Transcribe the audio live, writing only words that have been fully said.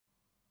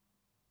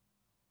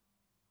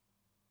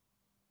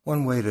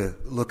One way to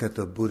look at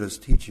the Buddha's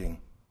teaching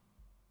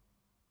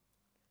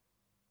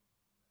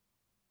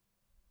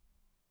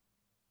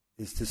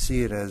is to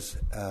see it as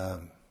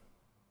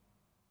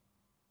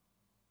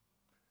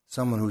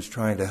someone who's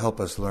trying to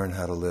help us learn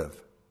how to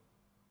live.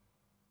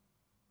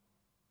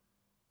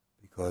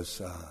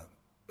 Because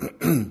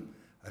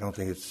I don't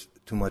think it's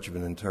too much of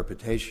an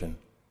interpretation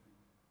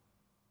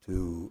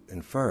to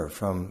infer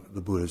from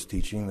the Buddha's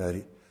teaching that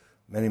in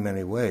many,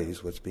 many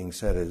ways what's being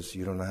said is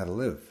you don't know how to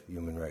live,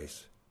 human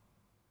race.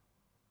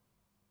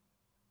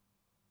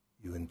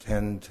 You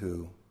intend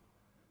to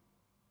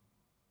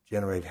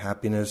generate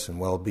happiness and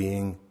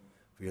well-being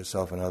for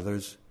yourself and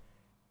others,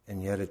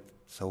 and yet it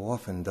so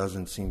often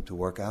doesn't seem to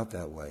work out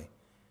that way.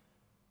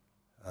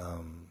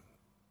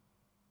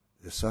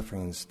 There's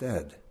suffering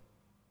instead.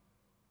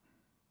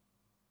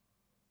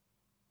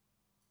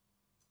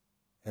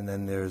 And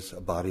then there's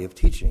a body of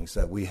teachings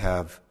that we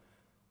have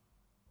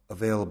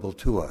available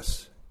to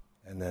us.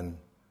 And then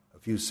a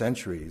few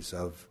centuries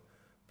of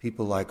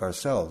people like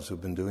ourselves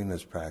who've been doing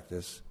this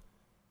practice,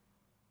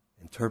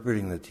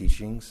 interpreting the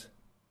teachings,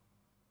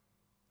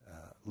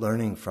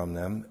 learning from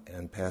them,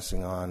 and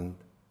passing on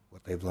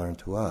what they've learned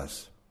to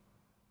us.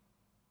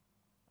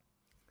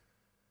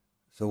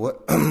 So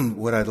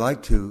what I'd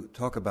like to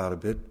talk about a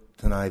bit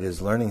tonight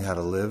is learning how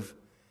to live,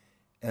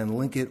 and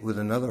link it with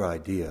another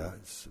idea.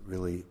 It's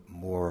really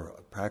more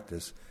a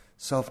practice,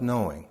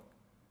 self-knowing.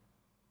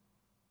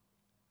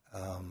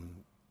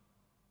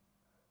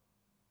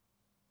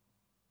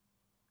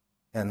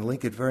 And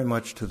link it very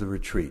much to the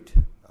retreat.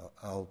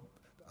 I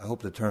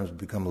hope the terms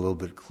become a little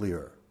bit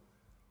clearer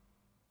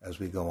as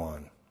we go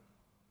on.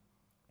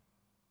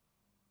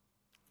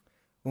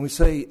 When we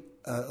say,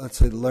 let's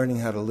say, learning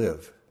how to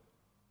live,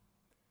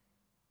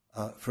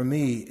 for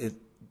me, it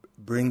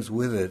brings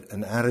with it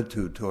an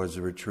attitude towards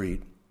the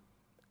retreat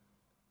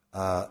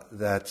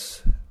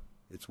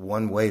it's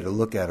one way to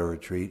look at a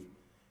retreat.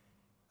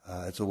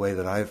 It's a way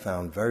that I have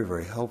found very,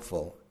 very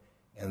helpful,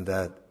 and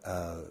that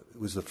it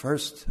was the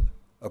first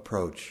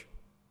approach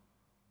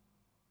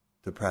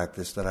to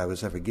practice that I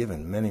was ever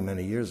given many,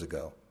 many years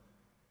ago.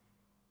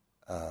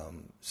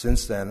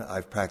 Since then,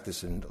 I've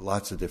practiced in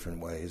lots of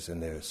different ways,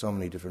 and there are so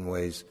many different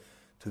ways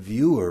to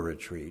view a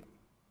retreat.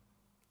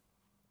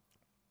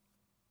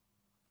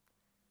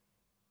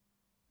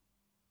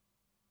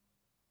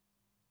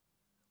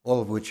 All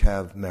of which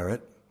have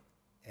merit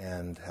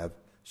and have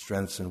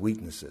strengths and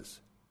weaknesses.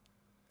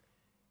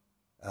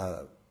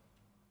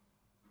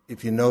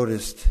 If you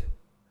noticed,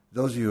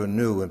 those of you who are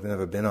new and have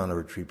never been on a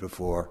retreat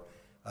before,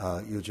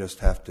 you'll just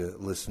have to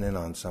listen in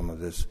on some of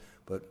this,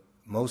 but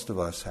most of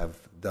us have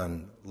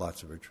done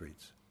lots of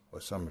retreats, or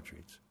some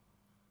retreats.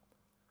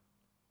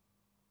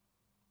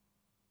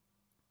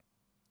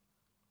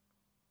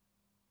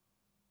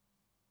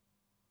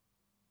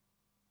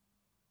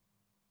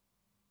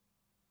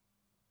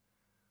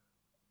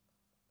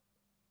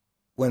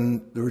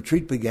 When the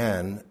retreat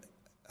began,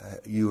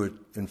 you were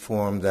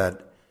informed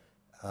that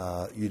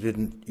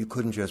you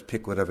couldn't just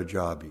pick whatever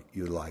job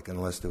you like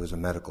unless there was a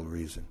medical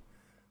reason.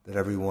 That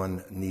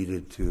everyone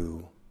needed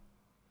to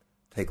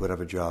take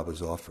whatever job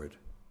was offered.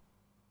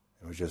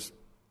 It was just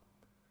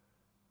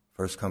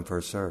first come,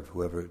 first serve.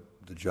 Whoever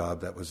the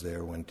job that was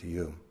there went to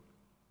you.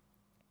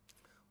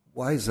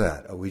 Why is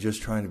that? Are we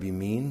just trying to be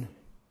mean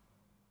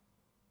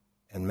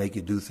and make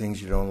you do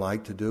things you don't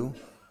like to do?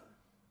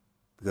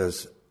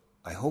 Because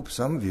I hope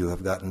some of you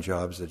have gotten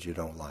jobs that you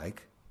don't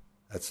like.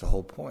 That's the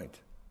whole point.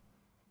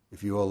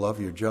 If you all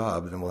love your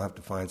job, then we'll have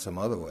to find some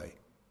other way.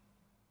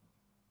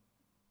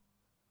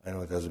 I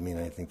know it doesn't mean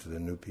anything to the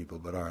new people,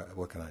 but all right,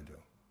 what can I do?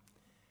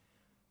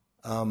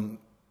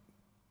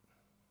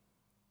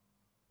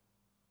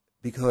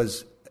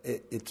 Because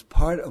it's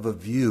part of a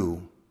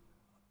view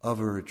of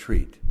a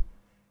retreat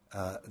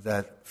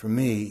that, for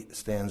me,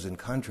 stands in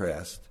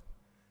contrast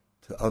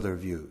to other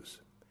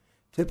views.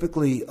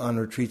 Typically, on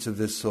retreats of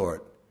this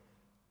sort,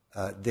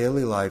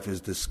 daily life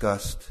is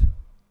discussed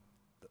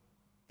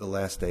the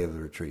last day of the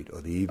retreat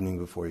or the evening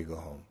before you go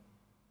home.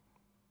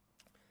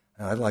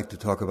 And I'd like to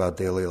talk about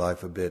daily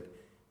life a bit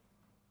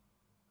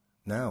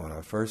now in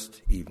our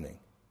first evening,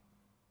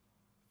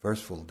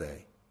 first full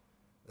day,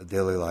 the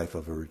daily life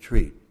of a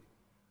retreat.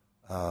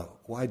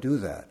 Why do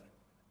that?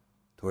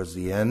 Towards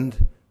the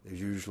end,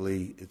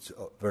 it's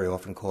very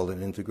often called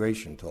an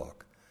integration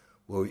talk,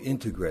 where we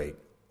integrate,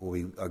 or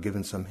we are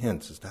given some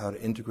hints as to how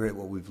to integrate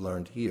what we've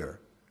learned here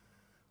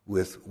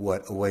with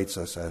what awaits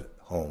us at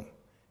home.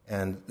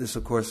 And this,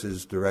 of course,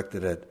 is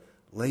directed at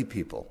lay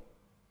people.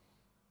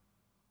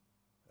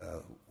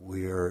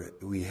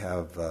 We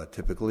have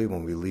typically,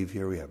 when we leave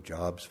here, we have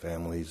jobs,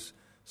 families,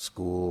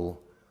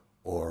 school,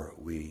 or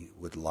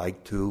we'd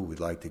like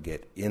to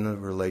get in a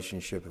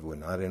relationship if we're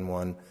not in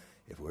one.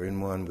 If we're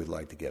in one, we'd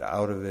like to get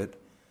out of it.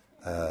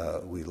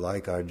 We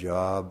like our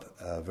job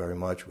very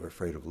much. We're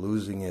afraid of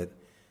losing it.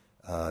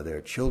 There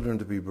are children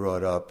to be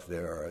brought up.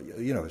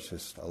 It's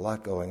just a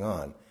lot going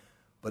on.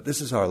 But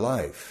this is our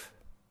life.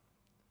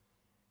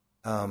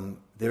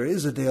 There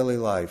is a daily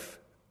life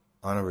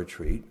on a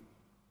retreat.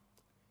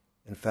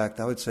 In fact,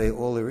 I would say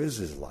all there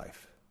is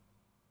life.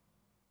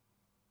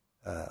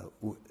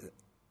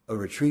 A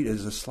retreat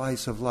is a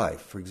slice of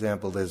life. For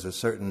example, there's a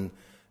certain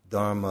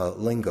Dharma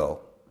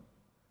lingo,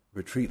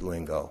 retreat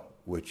lingo,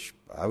 which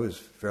I was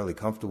fairly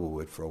comfortable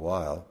with for a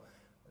while.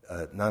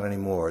 Not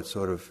anymore. It's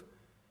sort of,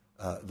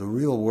 the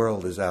real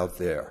world is out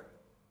there,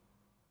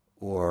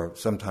 or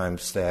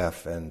sometimes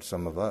staff and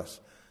some of us.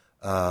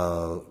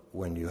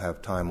 When you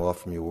have time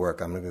off from your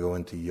work, I'm going to go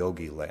into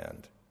yogi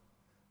land.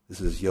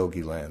 This is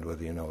yogi land,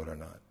 whether you know it or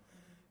not.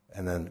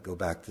 And then go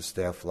back to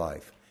staff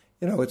life.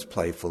 It's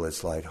playful,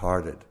 it's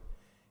lighthearted.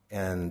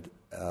 And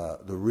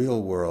the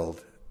real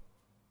world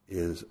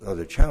are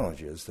the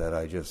challenges that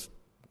I just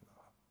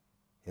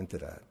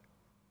hinted at.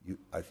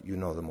 You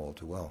know them all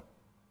too well.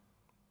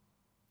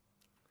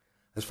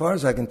 As far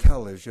as I can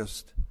tell, there's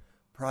just,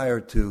 prior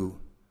to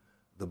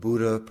the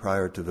Buddha,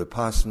 prior to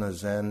Vipassana,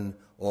 Zen,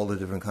 all the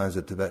different kinds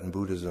of Tibetan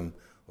Buddhism,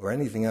 or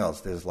anything else,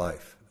 there's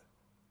life.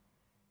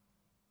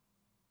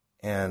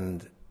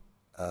 And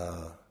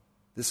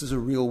this is a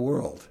real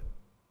world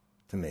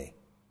to me.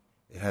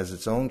 It has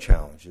its own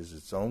challenges,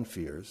 its own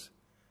fears.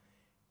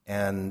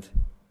 And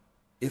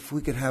if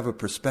we could have a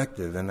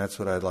perspective, and that's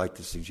what I'd like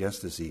to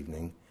suggest this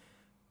evening,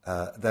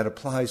 that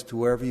applies to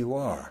wherever you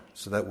are,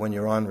 so that when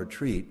you're on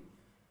retreat,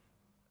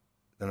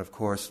 then of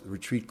course the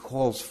retreat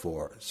calls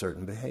for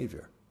certain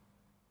behavior.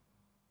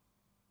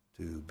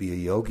 To be a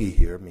yogi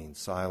here means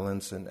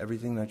silence and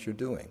everything that you're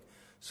doing.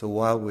 So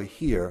while we're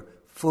here,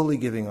 fully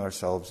giving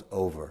ourselves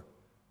over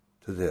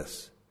to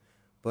this.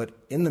 But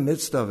in the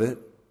midst of it,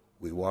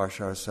 we wash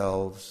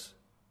ourselves,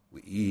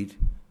 we eat,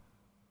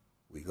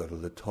 we go to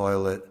the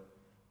toilet,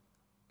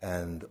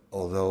 and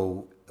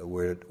although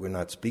we're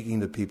not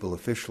speaking to people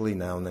officially,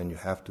 now and then you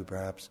have to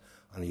perhaps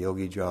on a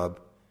yogi job,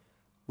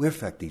 we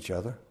affect each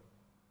other.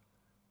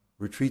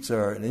 Retreats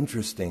are an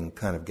interesting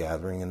kind of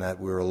gathering in that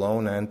we're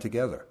alone and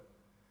together.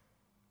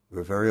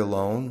 We're very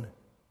alone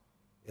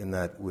in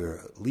that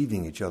we're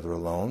leaving each other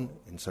alone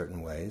in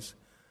certain ways,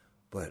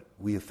 but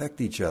we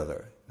affect each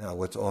other. Now,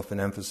 what's often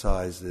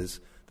emphasized is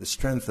the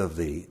strength of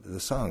the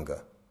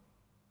Sangha.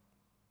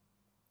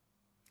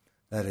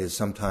 That is,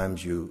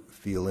 sometimes you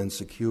feel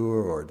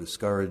insecure or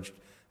discouraged,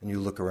 and you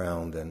look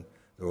around, and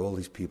there are all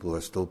these people who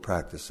are still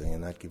practicing,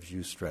 and that gives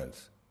you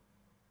strength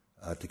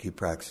to keep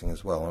practicing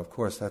as well. And of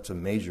course, that's a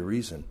major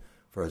reason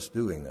for us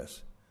doing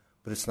this.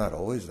 But it's not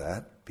always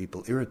that.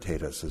 People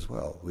irritate us as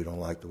well. We don't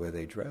like the way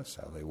they dress,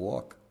 how they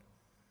walk,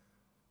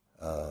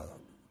 how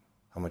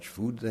much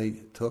food they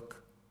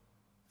took.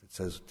 It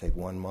says take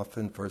one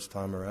muffin first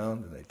time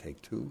around, and they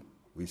take two.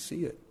 We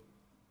see it,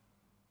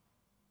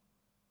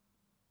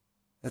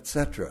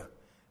 etc.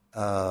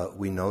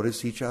 We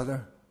notice each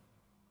other,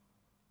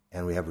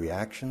 and we have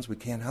reactions. We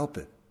can't help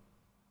it.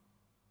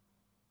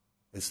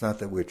 It's not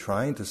that we're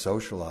trying to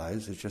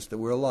socialize, it's just that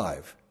we're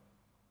alive.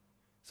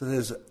 So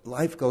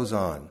life goes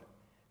on.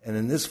 And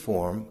in this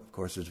form, of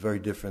course, it's very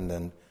different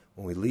than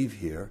when we leave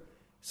here.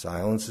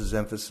 Silence is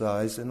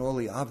emphasized and all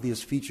the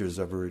obvious features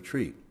of a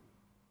retreat.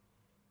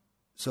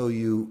 So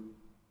you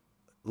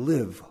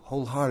live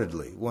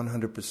wholeheartedly,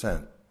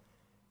 100%.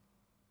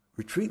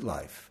 Retreat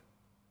life.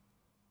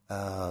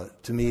 To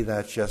me,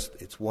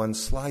 it's one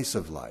slice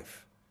of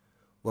life.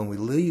 When we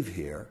leave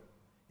here,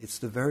 it's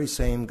the very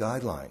same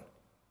guideline.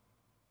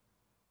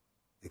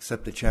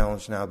 Except the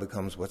challenge now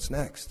becomes what's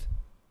next.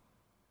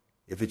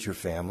 If it's your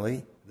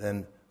family,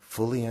 then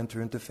fully enter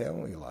into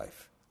family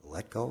life.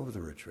 Let go of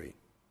the retreat.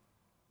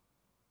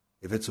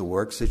 If it's a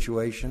work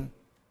situation,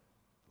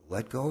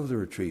 let go of the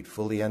retreat.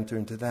 Fully enter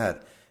into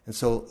that. And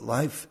so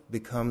life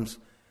becomes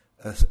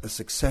a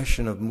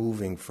succession of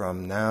moving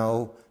from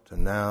now to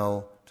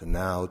now to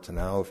now to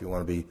now, if you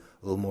want to be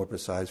a little more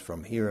precise,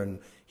 from here and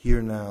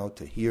here now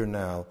to here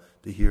now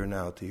to here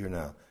now to here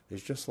now.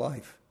 There's just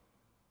life.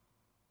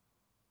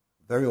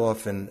 Very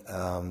often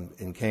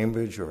in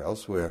Cambridge or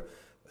elsewhere,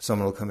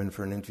 someone will come in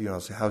for an interview and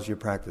I'll say, how's your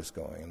practice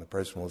going? And the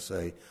person will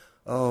say,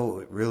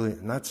 oh, really,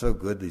 not so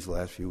good these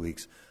last few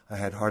weeks. I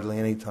had hardly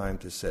any time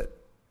to sit.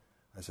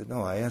 I said,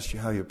 no, I asked you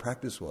how your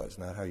practice was,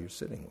 not how your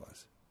sitting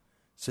was.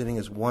 Sitting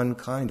is one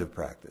kind of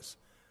practice,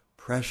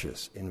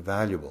 precious,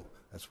 invaluable.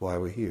 That's why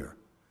we're here.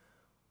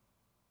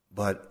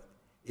 But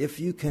if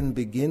you can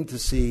begin to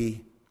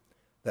see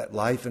that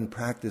life and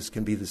practice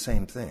can be the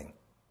same thing,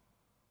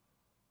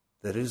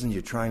 that isn't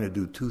you're trying to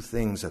do two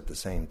things at the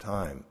same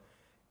time,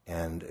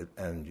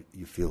 and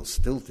you feel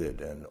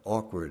stilted and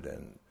awkward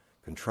and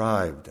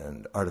contrived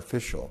and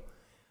artificial.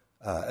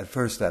 At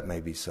first that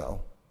may be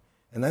so.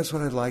 And that's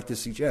what I'd like to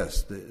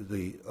suggest.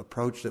 The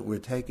approach that we're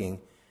taking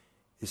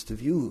is to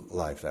view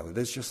life that way.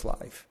 There's just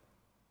life.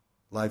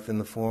 Life in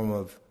the form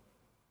of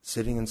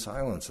sitting in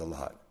silence a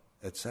lot,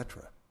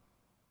 etc.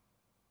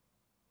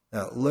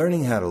 Now,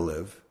 learning how to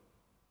live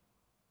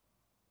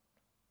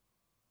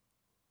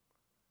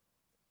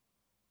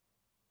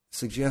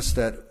suggests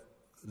that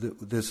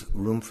there's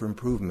room for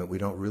improvement. We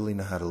don't really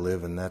know how to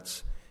live, and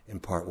that's in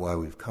part why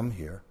we've come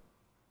here.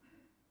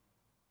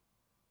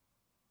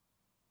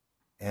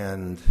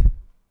 And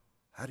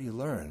how do you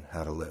learn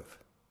how to live?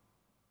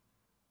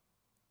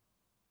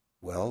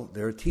 Well,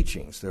 there are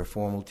teachings. There are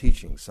formal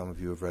teachings. Some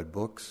of you have read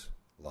books,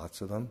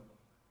 lots of them.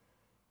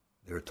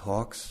 There are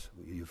talks.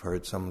 You've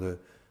heard some of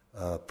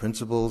the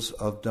principles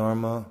of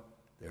Dharma.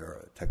 There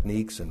are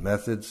techniques and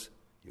methods.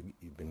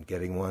 You've been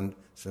getting one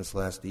since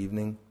last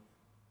evening.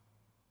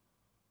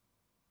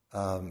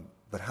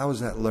 But how is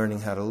that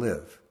learning how to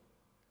live?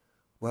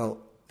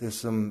 Well, there's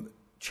some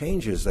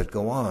changes that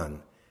go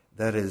on.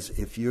 That is,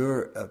 if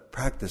you're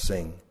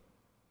practicing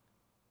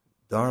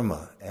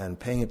Dharma and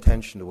paying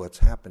attention to what's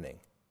happening,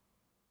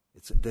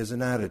 there's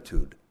an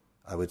attitude,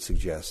 I would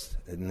suggest,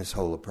 in this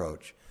whole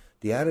approach.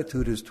 The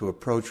attitude is to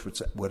approach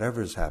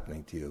whatever is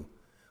happening to you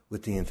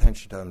with the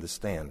intention to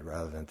understand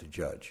rather than to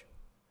judge.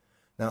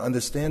 Now,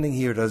 understanding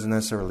here doesn't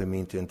necessarily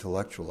mean to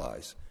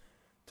intellectualize.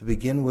 To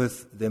begin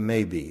with, there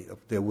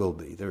will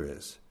be, there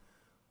is.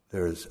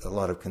 There's a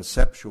lot of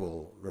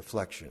conceptual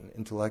reflection,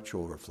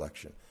 intellectual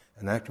reflection,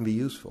 and that can be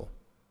useful.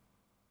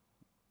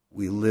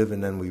 We live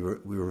and then we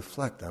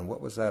reflect on what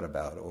was that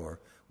about, or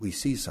we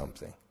see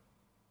something.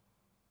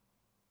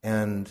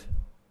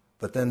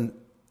 But then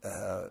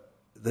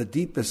the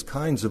deepest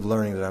kinds of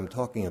learning that I'm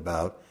talking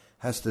about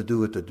has to do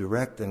with the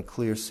direct and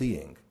clear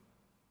seeing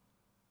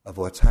of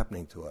what's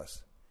happening to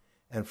us.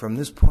 And from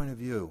this point of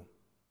view,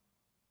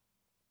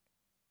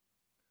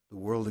 the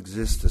world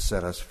exists to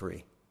set us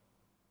free.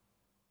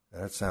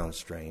 That sounds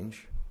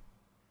strange.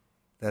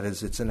 That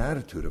is, it's an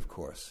attitude, of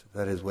course.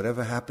 That is,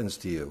 whatever happens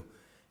to you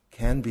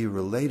can be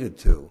related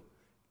to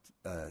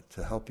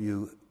help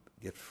you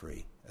get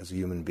free as a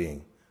human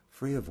being.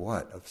 Free of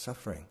what? Of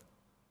suffering.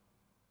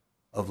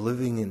 Of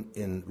living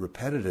in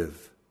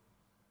repetitive,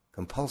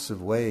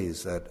 compulsive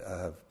ways that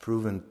have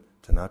proven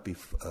to not be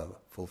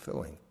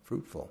fulfilling,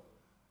 fruitful.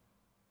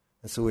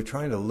 And so we're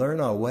trying to learn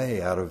our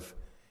way out of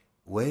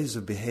ways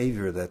of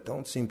behavior that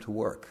don't seem to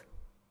work,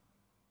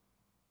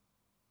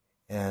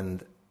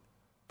 and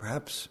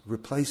perhaps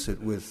replace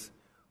it with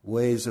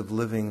ways of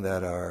living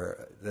that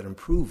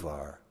improve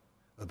our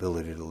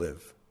ability to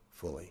live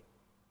fully.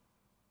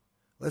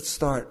 Let's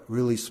start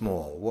really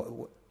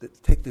small.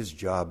 Take this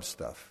job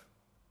stuff.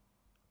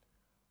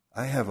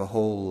 I have a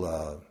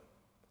whole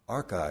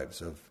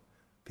archives of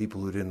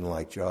people who didn't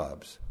like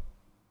jobs.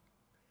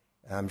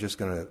 I'm just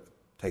going to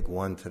take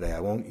one today. I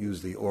won't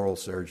use the oral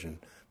surgeon.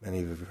 Many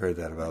of you have heard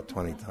that about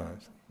 20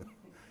 times.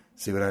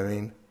 See what I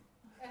mean?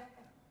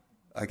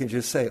 I can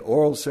just say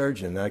oral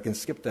surgeon, and I can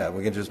skip that.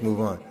 We can just move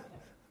on.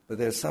 But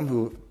there's some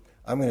who,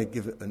 I'm going to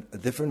give a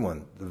different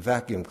one, the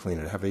vacuum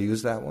cleaner. Have I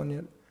used that one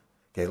yet?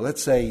 Okay,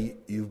 let's say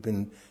you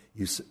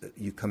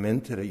come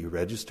in today, you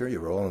register,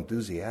 you're all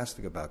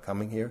enthusiastic about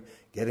coming here,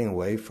 getting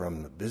away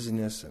from the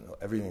busyness and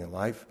everything in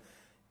life.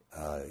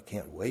 You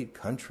can't wait,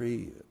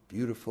 country,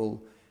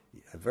 beautiful,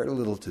 you have very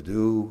little to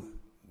do,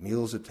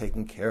 meals are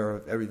taken care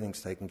of,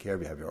 everything's taken care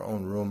of, you have your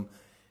own room,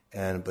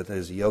 but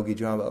there's a yogi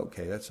job,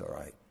 okay, that's all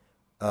right.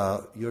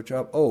 Your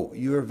job,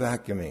 you're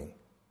vacuuming.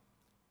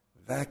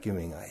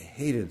 Vacuuming, I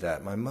hated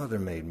that. My mother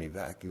made me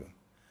vacuum.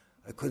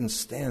 I couldn't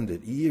stand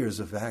it, years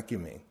of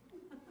vacuuming.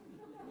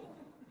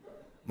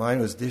 Mine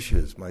was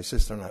dishes. My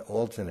sister and I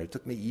alternated. It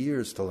took me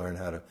years to learn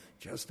how to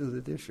just do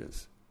the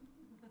dishes.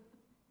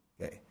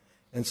 Okay.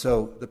 And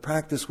so the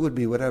practice would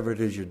be whatever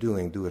it is you're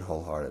doing, do it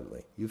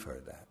wholeheartedly. You've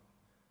heard that.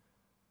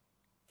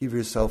 Give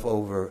yourself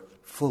over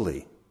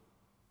fully.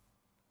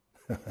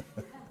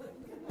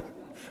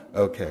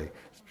 Okay.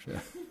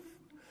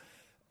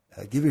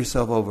 Give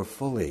yourself over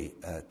fully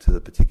to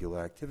the particular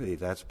activity.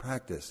 That's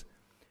practice.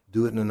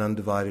 Do it in an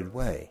undivided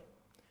way.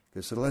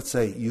 So let's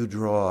say you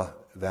draw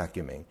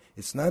vacuuming.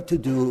 It's not to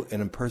do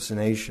an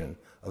impersonation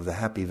of the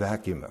happy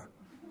vacuumer.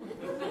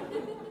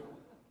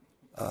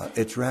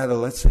 It's rather,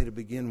 let's say to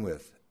begin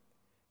with,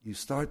 you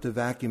start to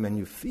vacuum and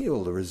you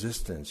feel the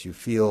resistance. You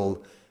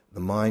feel the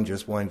mind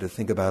just wanting to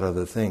think about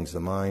other things. The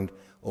mind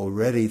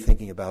already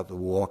thinking about the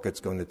walk it's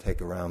going to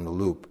take around the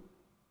loop.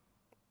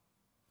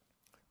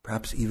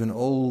 Perhaps even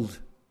old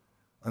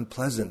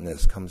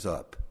unpleasantness comes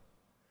up.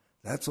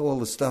 That's all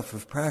the stuff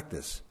of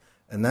practice.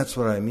 And that's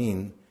what I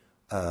mean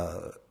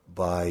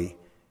by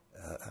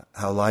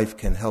how life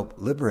can help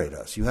liberate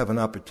us. You have an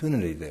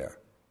opportunity there.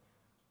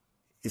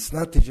 It's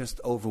not to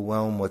just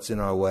overwhelm what's in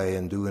our way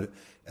and do it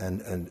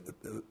and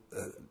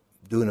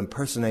do an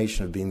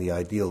impersonation of being the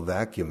ideal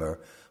vacuumer,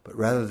 but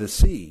rather to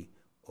see,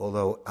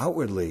 although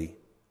outwardly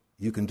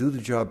you can do the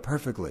job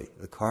perfectly,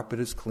 the carpet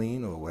is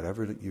clean or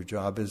whatever your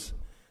job is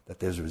that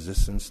there's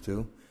resistance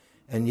to,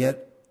 and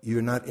yet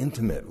you're not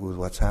intimate with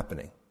what's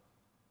happening.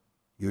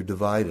 You're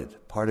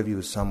divided. Part of you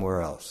is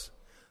somewhere else.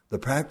 The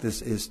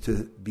practice is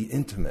to be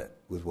intimate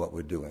with what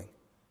we're doing.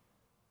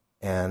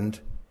 And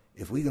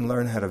if we can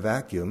learn how to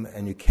vacuum,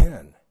 and you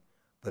can,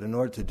 but in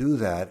order to do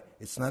that,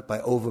 it's not by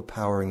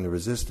overpowering the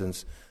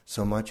resistance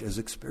so much as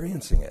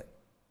experiencing it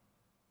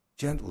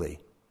gently.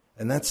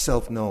 And that's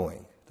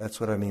self-knowing. That's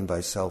what I mean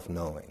by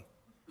self-knowing.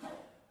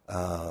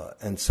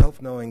 And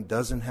self-knowing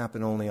doesn't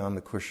happen only on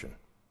the cushion.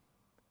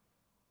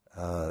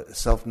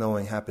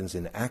 Self-knowing happens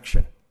in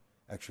action.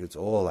 Actually, it's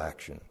all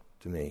action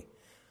to me.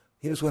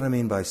 Here's what I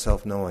mean by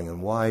self-knowing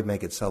and why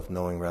make it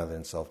self-knowing rather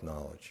than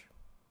self-knowledge.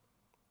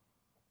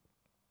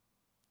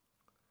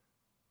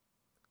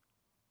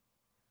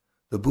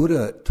 The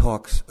Buddha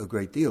talks a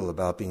great deal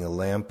about being a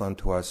lamp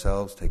unto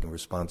ourselves, taking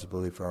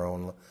responsibility for our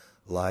own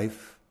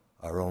life.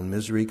 Our own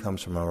misery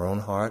comes from our own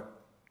heart,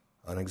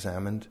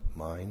 unexamined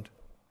mind.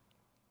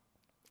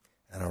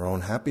 And our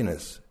own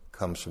happiness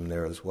comes from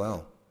there as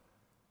well.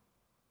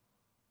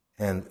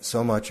 And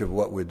so much of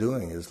what we're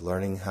doing is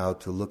learning how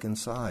to look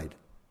inside,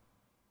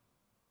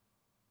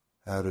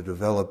 how to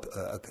develop,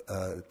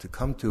 to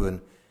come to,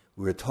 and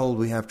we're told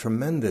we have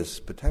tremendous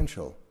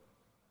potential,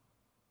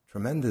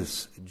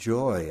 tremendous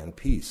joy and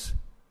peace,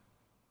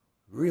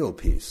 real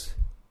peace,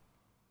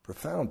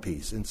 profound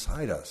peace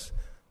inside us.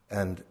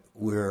 And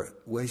we're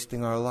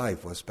wasting our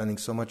life, we're spending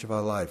so much of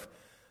our life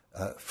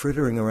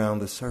frittering around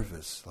the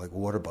surface like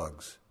water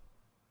bugs.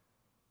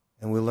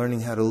 And we're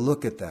learning how to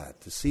look at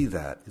that, to see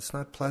that. It's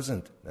not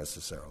pleasant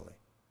necessarily.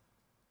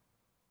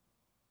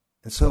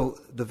 And so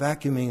the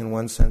vacuuming in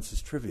one sense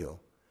is trivial,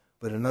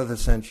 but in another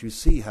sense you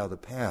see how the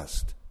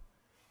past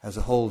has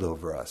a hold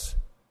over us.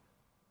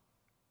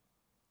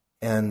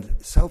 And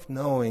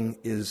self-knowing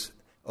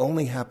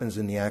only happens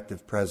in the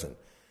active present.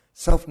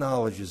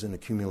 Self-knowledge is an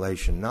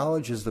accumulation.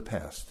 Knowledge is the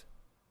past.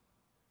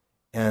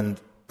 And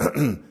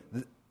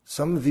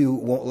some of you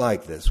won't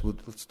like this.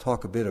 Let's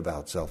talk a bit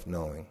about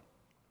self-knowing.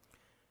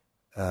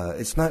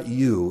 It's not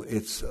you,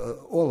 it's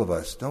all of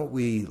us. Don't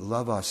we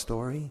love our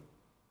story?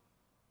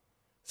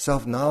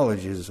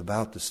 Self-knowledge is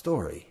about the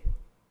story.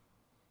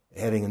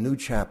 Adding a new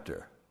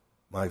chapter.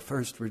 My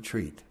first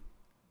retreat.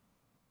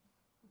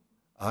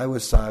 I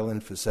was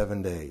silent for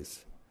 7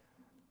 days.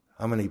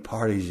 How many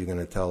parties are you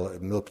going to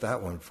milk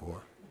that one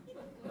for?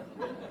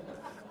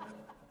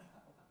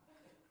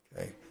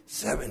 Okay,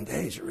 7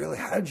 days, really?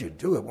 How did you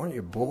do it? Weren't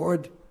you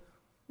bored?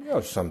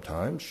 Yeah,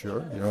 sometimes,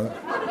 sure.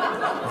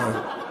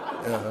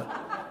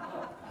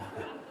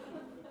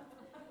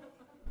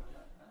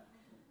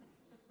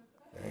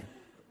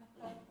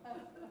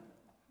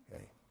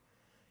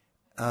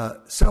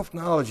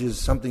 Self-knowledge is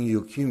something you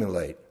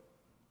accumulate,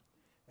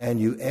 and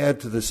you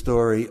add to the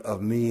story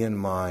of me and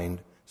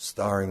mind,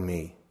 starring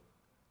me.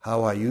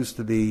 How I used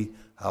to be,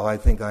 how I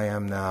think I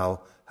am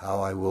now, how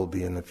I will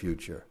be in the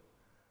future.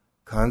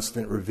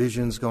 Constant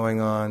revisions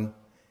going on,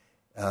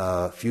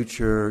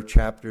 future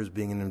chapters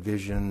being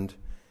envisioned,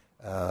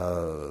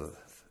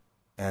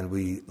 and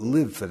we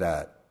live for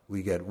that.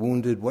 We get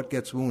wounded. What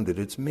gets wounded?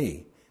 It's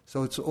me.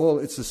 So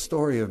it's a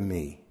story of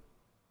me.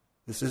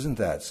 This isn't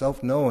that.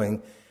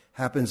 Self-knowing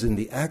happens in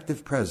the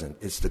active present.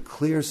 It's the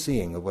clear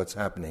seeing of what's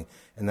happening,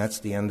 and that's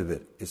the end of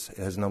it. It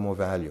has no more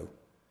value.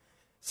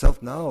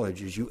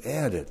 Self-knowledge is you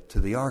add it to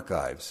the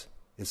archives.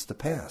 It's the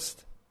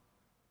past.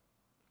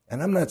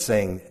 And I'm not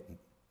saying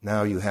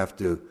now you have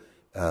to,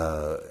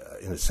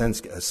 in a sense,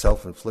 a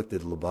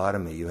self-inflicted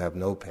lobotomy. You have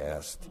no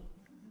past.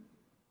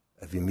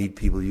 If you meet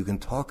people, you can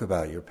talk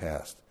about your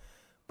past.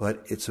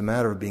 But it's a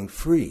matter of being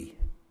free,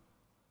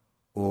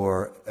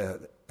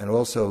 and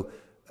also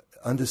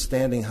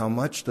understanding how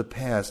much the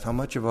past, how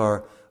much of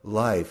our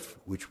life,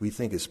 which we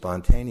think is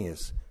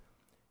spontaneous,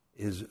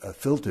 is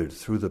filtered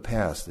through the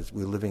past.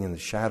 We're living in the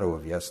shadow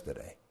of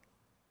yesterday.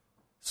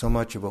 So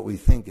much of what we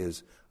think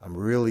is, I'm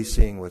really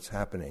seeing what's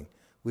happening.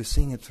 We're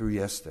seeing it through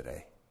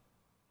yesterday,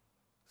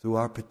 through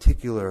our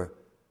particular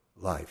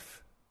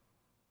life.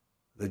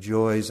 The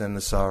joys and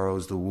the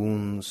sorrows, the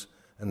wounds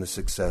and the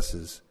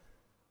successes,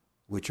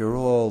 which are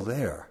all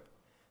there.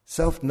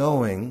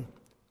 Self-knowing,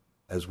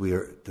 as we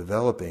are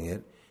developing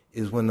it,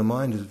 is when the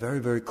mind is very,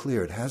 very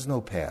clear. It has no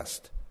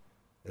past.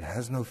 It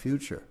has no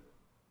future.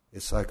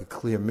 It's like a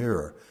clear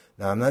mirror.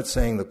 Now, I'm not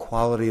saying the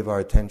quality of our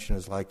attention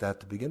is like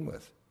that to begin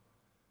with.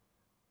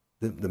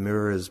 The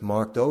mirror is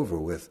marked over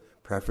with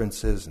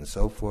preferences and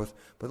so forth.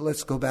 But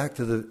let's go back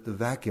to the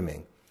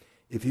vacuuming.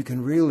 If you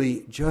can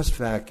really just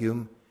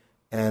vacuum,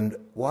 and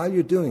while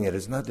you're doing it,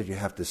 it's not that you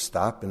have to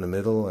stop in the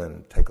middle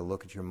and take a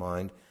look at your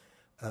mind.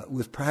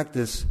 With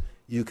practice,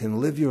 you can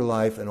live your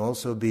life and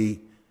also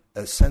be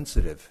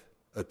sensitive,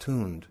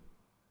 attuned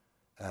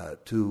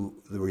to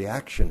the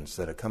reactions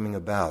that are coming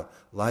about.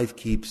 Life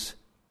keeps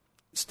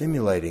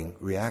stimulating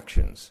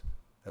reactions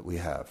that we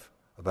have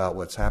about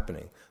what's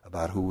happening,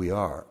 about who we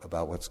are,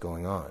 about what's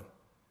going on.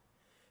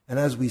 And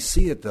as we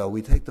see it, though,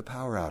 we take the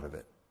power out of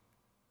it.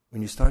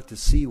 When you start to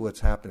see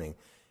what's happening,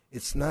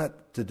 it's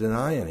not to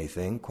deny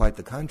anything, quite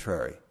the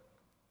contrary.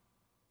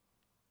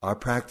 Our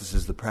practice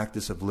is the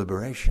practice of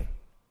liberation.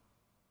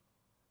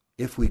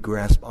 If we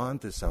grasp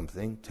onto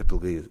something,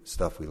 typically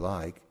stuff we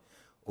like,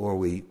 or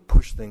we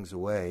push things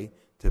away,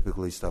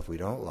 typically stuff we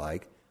don't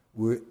like,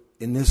 we're,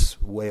 in this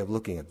way of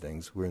looking at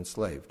things, we're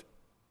enslaved.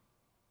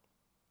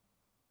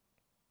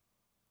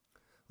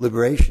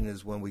 Liberation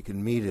is when we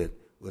can meet it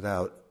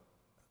without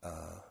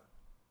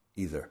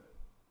either.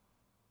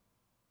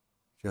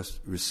 Just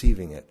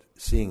receiving it,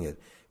 seeing it,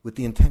 with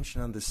the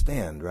intention to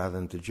understand rather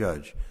than to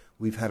judge.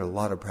 We've had a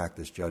lot of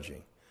practice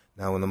judging.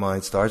 Now when the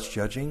mind starts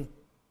judging,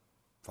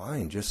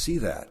 fine, just see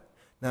that.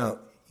 Now,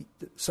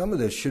 some of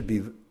this should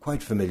be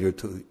quite familiar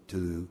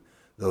to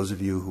those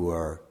of you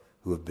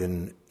who have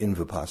been in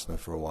Vipassana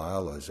for a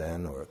while, or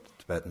Zen, or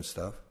Tibetan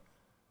stuff.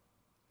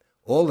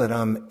 All that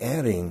I'm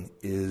adding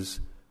is,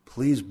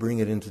 please bring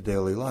it into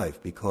daily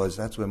life, because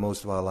that's where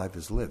most of our life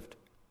is lived.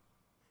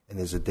 And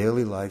there's a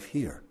daily life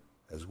here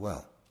as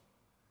well.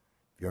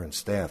 If you're on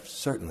staff,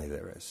 certainly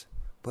there is.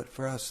 But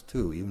for us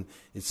too, even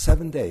it's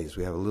 7 days.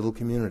 We have a little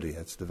community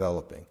that's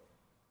developing.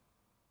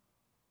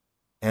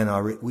 And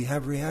we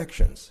have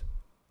reactions.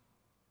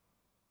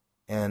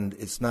 And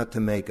it's not to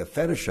make a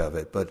fetish of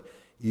it, but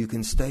you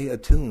can stay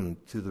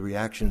attuned to the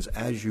reactions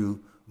as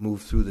you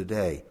move through the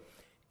day.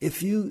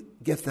 If you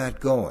get that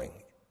going,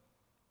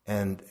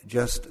 and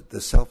just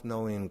the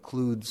self-knowing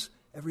includes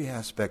every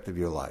aspect of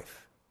your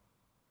life,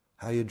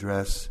 how you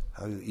dress,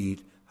 how you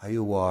eat, how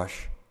you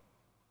wash,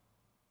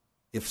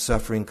 if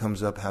suffering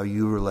comes up, how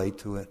you relate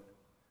to it.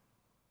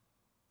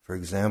 For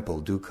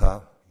example,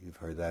 dukkha, you've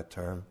heard that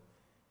term.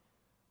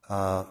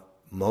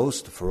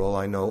 Most, for all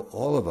I know,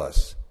 all of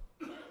us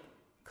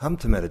come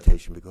to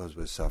meditation because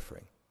we're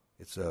suffering.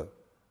 It's a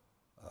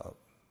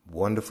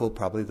wonderful,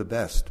 probably the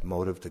best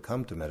motive to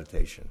come to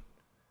meditation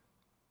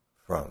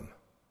from.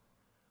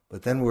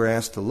 But then we're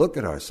asked to look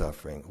at our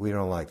suffering. We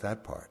don't like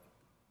that part.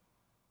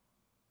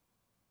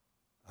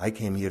 I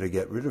came here to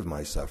get rid of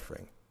my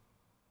suffering.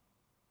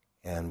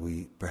 And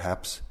we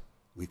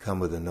come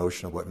with a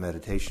notion of what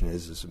meditation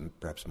is. This is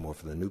perhaps more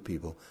for the new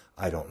people,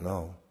 I don't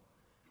know,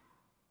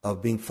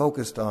 of being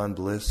focused on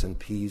bliss and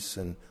peace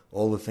and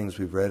all the things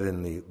we've read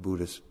in the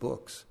Buddhist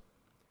books.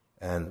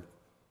 And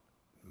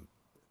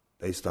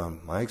based on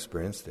my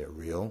experience, they're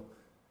real,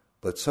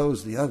 but so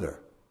is the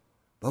other.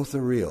 Both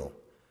are real.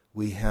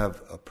 We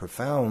have a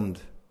profound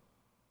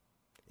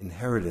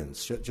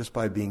inheritance just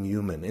by being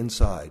human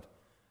inside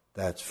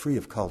that's free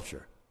of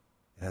culture.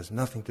 It has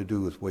nothing to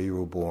do with where you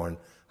were born,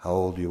 how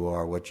old you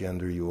are, what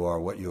gender you are,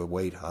 what your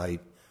weight,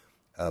 height,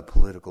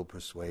 political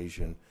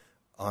persuasion,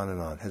 on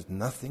and on. It has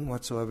nothing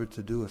whatsoever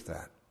to do with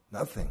that.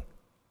 Nothing.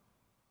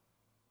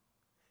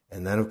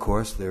 And then, of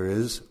course, there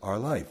is our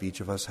life. Each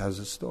of us has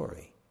a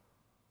story.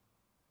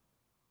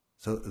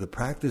 So the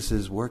practice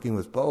is working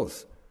with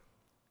both.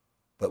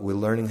 But we're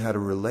learning how to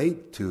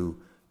relate to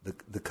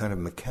the kind of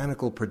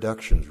mechanical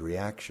productions,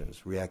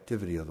 reactions,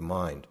 reactivity of the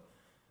mind,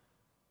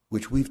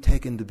 which we've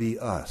taken to be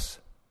us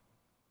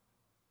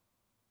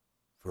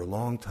for a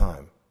long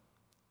time.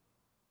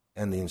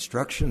 And the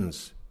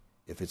instructions,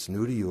 if it's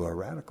new to you, are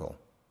radical.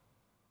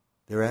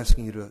 They're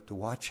asking you to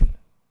watch it,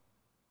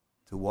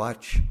 to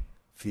watch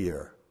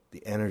fear,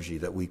 the energy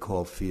that we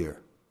call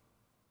fear.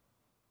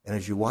 And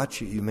as you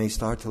watch it, you may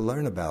start to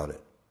learn about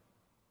it.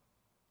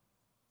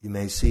 You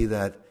may see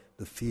that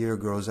the fear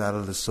grows out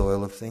of the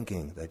soil of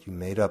thinking, that you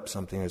made up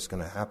something that's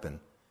going to happen.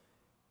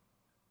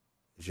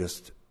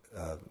 Just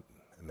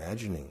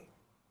imagining.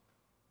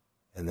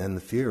 And then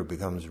the fear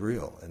becomes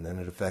real, and then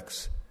it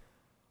affects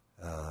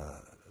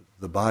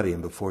the body,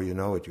 and before you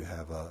know it, you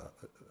have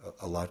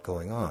a lot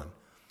going on.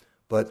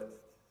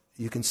 But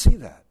you can see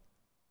that.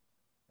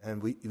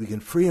 And we can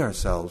free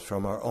ourselves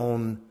from our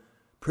own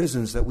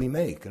prisons that we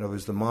make. In other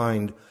words, the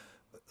mind,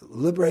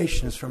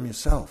 liberation is from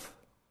yourself.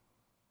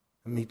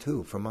 And me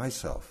too, from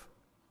myself.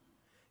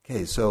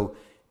 Okay, so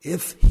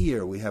if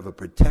here we have a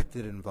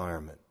protected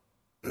environment,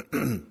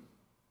 I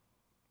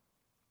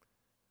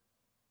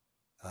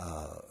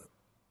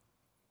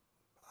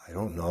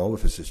don't know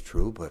if this is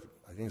true, but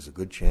I think there's a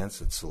good chance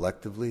that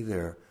selectively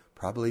there are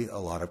probably a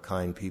lot of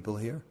kind people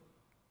here.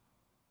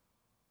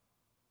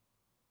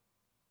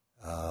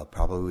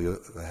 Probably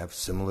we have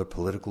similar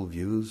political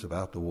views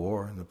about the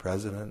war and the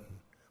president.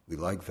 We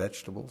like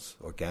vegetables,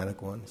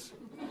 organic ones.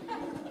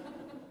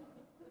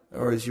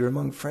 Or as you're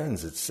among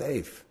friends, it's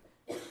safe.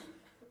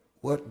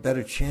 What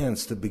better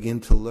chance to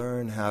begin to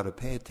learn how to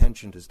pay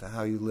attention as to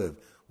how you live.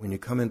 When you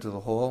come into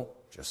the hall,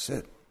 just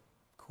sit,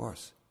 of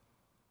course.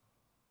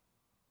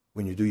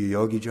 When you do your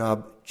yogi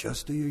job,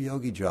 just do your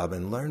yogi job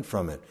and learn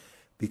from it.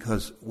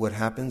 Because what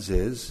happens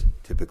is,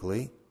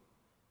 typically,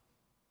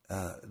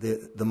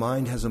 the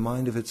mind has a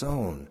mind of its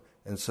own.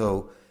 And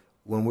so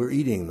when we're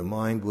eating, the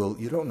mind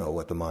you don't know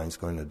what the mind's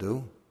going to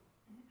do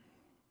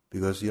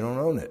because you don't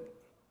own it.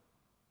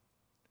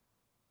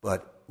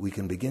 But we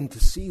can begin to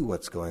see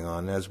what's going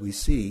on. As we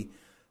see,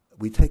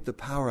 we take the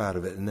power out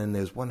of it, and then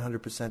there's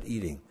 100%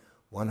 eating,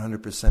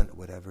 100%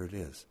 whatever it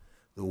is.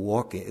 The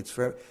walking, it's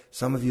for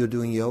some of you are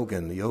doing yoga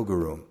in the yoga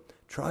room.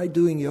 Try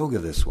doing yoga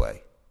this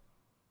way.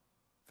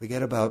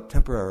 Forget about,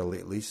 temporarily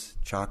at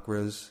least,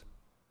 chakras,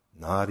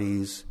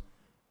 nadis,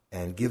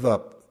 and give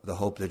up the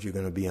hope that you're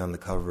going to be on the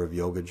cover of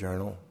Yoga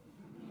Journal.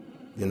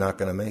 You're not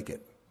going to make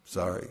it.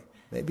 Sorry.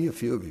 Maybe a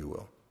few of you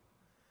will.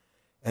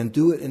 And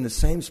do it in the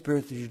same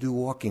spirit that you do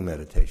walking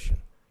meditation.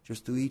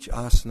 Just do each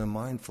asana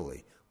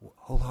mindfully,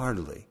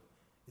 wholeheartedly.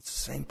 It's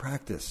the same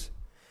practice.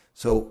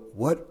 So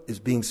what is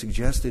being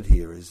suggested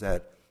here is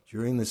that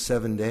during the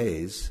 7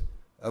 days,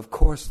 of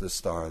course the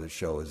star of the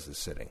show is the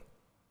sitting.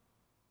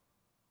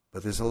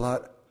 But there's a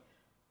lot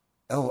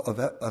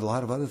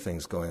of other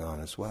things going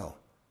on as well.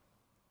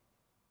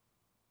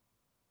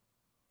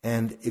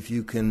 And if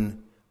you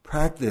can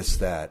practice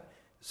that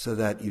so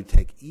that you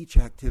take each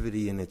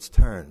activity in its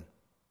turn,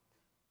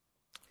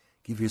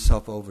 give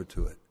yourself over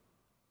to it.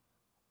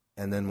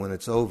 And then when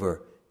it's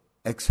over,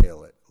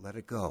 exhale it, let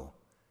it go.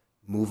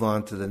 move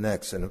on to the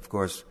next, and of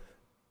course,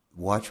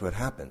 watch what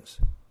happens.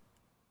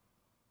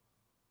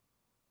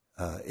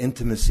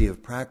 Intimacy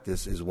of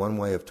practice is one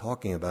way of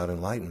talking about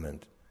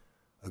enlightenment.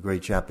 A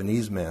great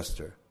Japanese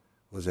master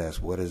was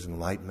asked, what is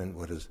enlightenment?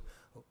 What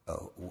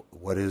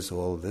is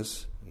all of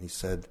this? And he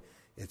said,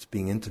 it's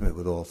being intimate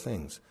with all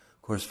things.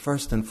 Of course,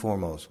 first and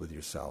foremost with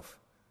yourself.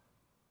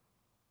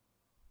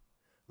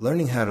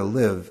 Learning how to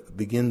live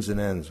begins and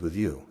ends with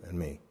you and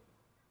me.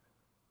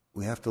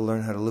 We have to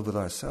learn how to live with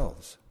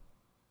ourselves.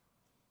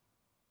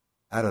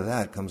 Out of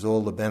that comes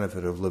all the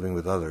benefit of living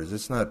with others.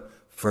 It's not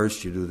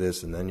first you do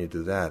this and then you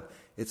do that.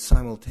 It's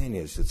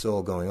simultaneous. It's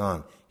all going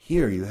on.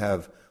 Here you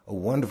have a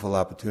wonderful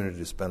opportunity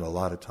to spend a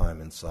lot of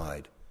time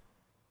inside.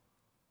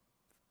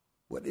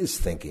 What is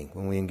thinking?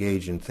 When we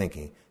engage in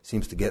thinking, it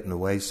seems to get in the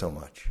way so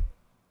much.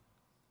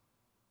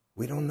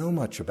 We don't know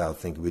much about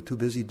thinking. We're too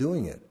busy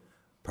doing it.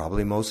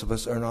 Probably most of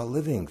us are not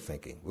living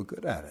thinking. We're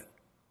good at it.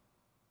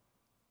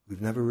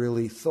 We've never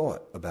really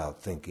thought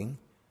about thinking.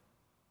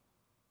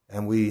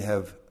 And we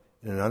have,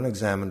 in an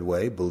unexamined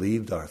way,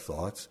 believed our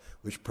thoughts,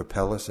 which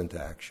propel us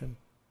into action,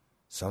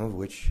 some of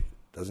which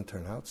doesn't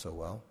turn out so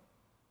well.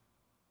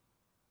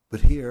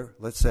 But here,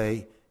 let's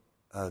say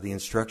the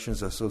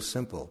instructions are so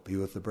simple. Be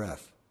with the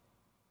breath.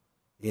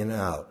 In,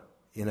 out,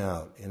 in,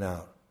 out, in,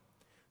 out.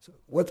 So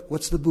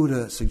what's the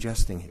Buddha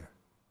suggesting here?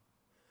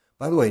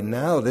 By the way,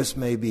 now this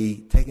may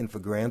be taken for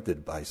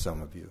granted by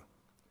some of you.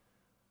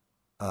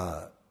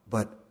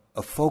 But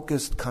a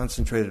focused,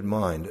 concentrated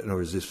mind, in other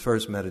words, this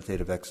first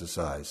meditative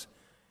exercise,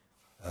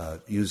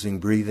 using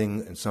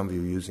breathing, and some of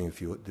you using a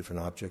few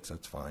different objects,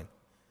 that's fine.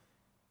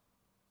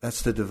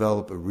 That's to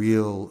develop a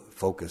real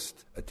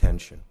focused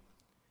attention.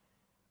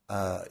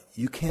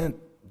 You can't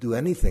do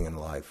anything in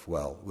life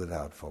well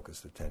without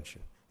focused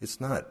attention. It's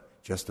not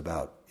just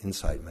about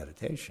insight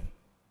meditation.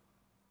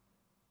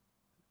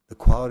 The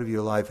quality of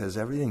your life has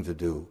everything to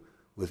do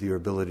with your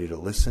ability to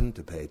listen,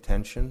 to pay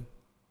attention,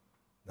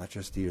 not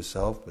just to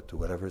yourself, but to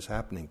whatever is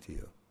happening to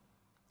you.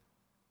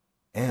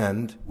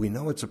 And we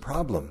know it's a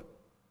problem.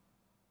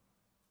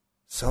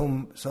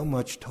 So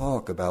much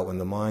talk about when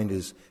the mind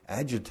is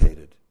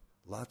agitated.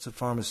 Lots of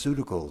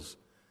pharmaceuticals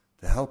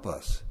to help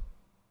us.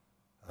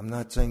 I'm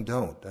not saying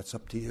don't, that's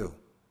up to you.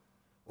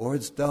 Or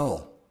it's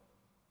dull.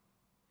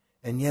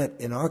 And yet,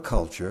 in our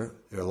culture,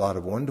 there are a lot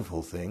of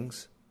wonderful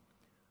things,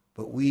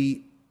 but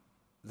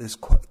this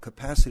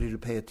capacity to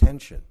pay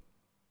attention,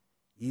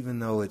 even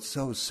though it's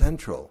so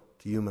central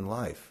to human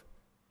life,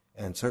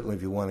 and certainly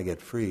if you want to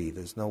get free,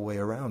 there's no way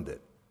around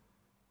it.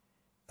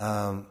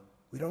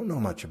 We don't know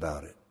much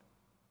about it.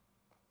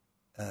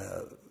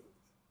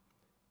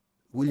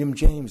 William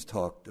James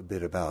talked a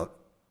bit about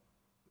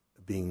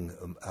being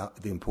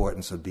the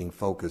importance of being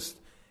focused,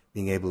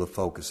 being able to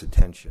focus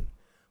attention.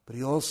 But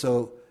he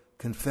also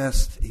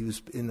confessed, he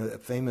was in a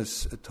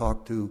famous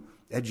talk to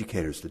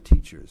educators, to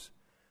teachers,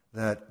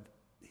 that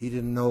he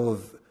didn't know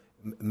of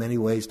many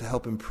ways to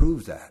help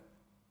improve that.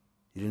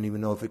 He didn't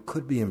even know if it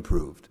could be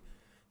improved.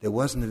 There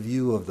wasn't a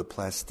view of the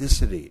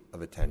plasticity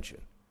of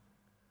attention.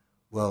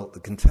 Well, the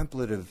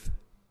contemplative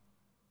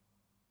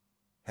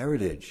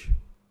heritage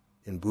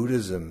in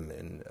Buddhism,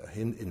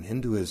 in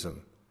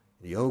Hinduism,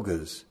 in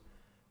yogas,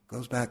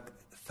 goes back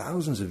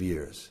thousands of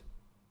years.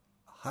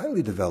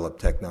 Highly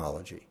developed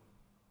technology.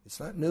 It's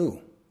not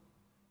new.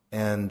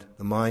 And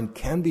the mind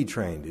can be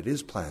trained. It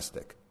is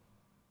plastic.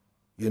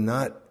 You're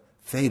not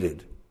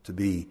fated to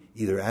be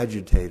either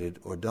agitated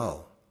or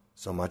dull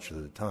so much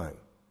of the time.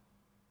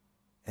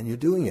 And you're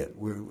doing it.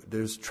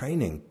 There's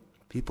training.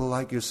 People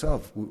like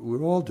yourself,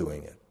 we're all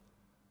doing it.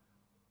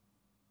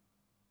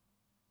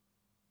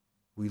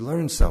 We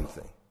learn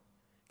something.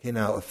 Okay,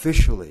 now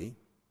officially,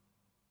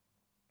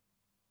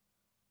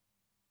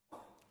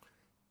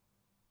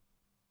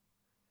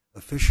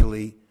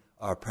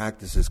 our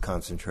practice is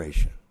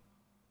concentration.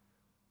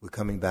 We're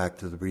coming back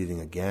to the breathing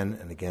again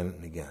and again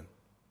and again.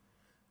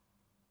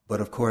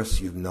 But of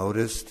course, you've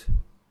noticed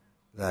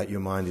that your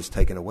mind is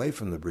taken away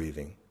from the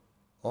breathing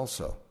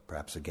also,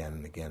 perhaps again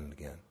and again and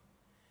again.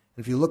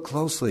 And if you look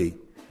closely,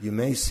 you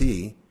may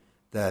see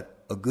that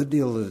a good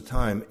deal of the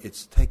time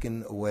it's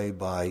taken away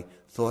by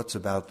thoughts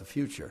about the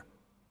future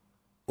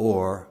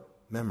or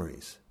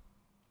memories,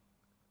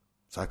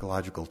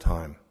 psychological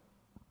time.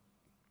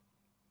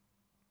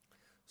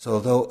 So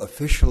although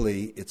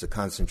officially it's a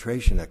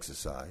concentration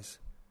exercise,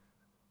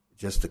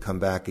 just to come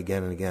back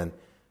again and again,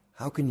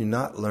 how can you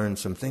not learn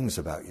some things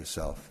about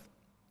yourself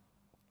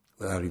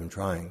without even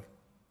trying?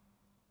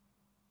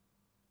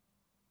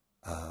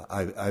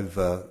 I've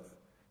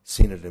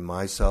seen it in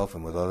myself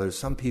and with others.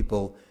 Some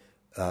people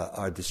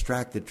are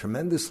distracted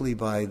tremendously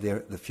by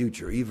the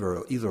future,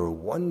 either a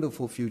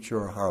wonderful future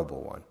or a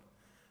horrible one.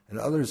 And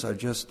others are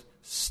just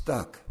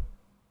stuck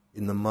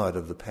in the mud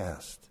of the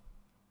past,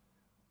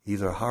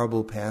 either a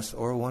horrible past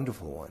or a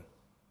wonderful one.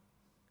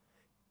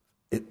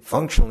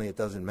 Functionally, it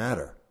doesn't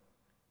matter.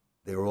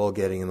 They're all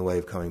getting in the way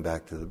of coming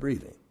back to the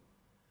breathing.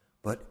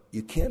 But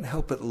you can't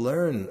help but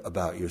learn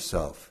about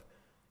yourself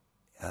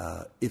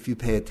if you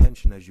pay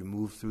attention as you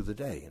move through the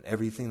day and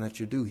everything that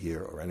you do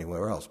here or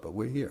anywhere else, but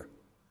we're here.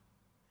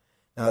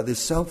 Now, this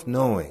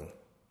self-knowing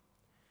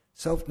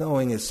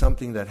is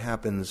something that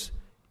happens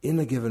in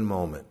a given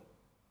moment.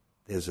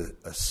 There's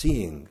a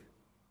seeing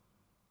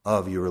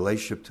of your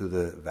relationship to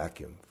the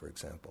vacuum, for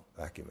example,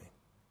 vacuuming.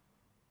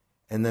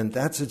 And then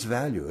that's its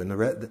value.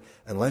 And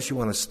unless you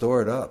want to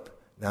store it up.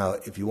 Now,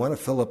 if you want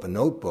to fill up a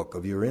notebook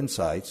of your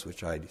insights,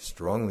 which I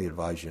strongly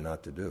advise you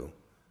not to do,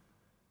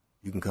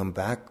 you can come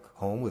back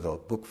home with a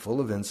book full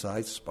of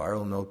insights,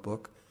 spiral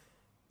notebook.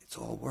 It's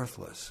all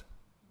worthless.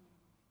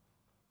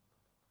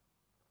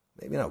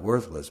 Maybe not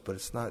worthless, but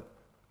it's not.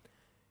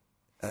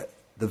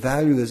 The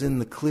value is in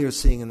the clear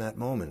seeing in that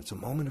moment. It's a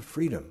moment of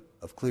freedom,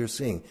 of clear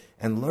seeing.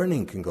 And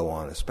learning can go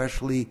on,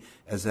 especially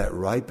as that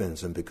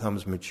ripens and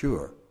becomes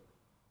mature.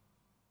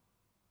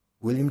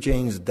 William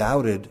James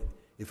doubted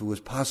if it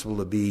was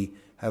possible to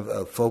have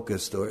a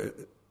focused, or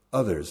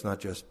others, not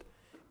just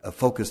a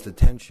focused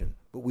attention.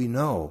 But we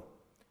know,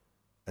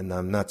 and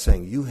I'm not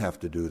saying you have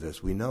to do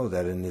this, we know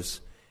that in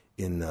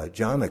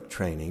jhanic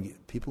training,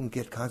 people can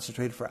get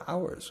concentrated for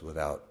hours with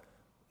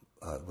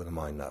the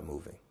mind not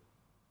moving.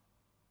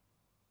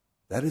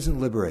 That isn't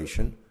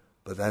liberation,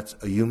 but that's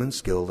a human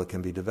skill that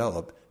can be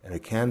developed, and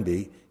it can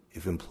be,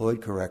 if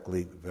employed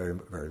correctly, very,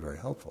 very, very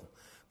helpful.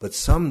 But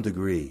some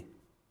degree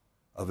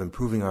of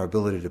improving our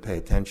ability to pay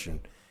attention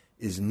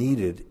is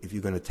needed if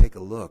you're going to take a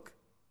look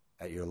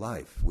at your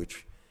life,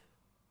 which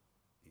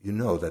you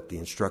know that the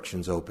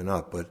instructions open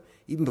up, but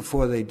even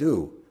before they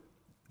do,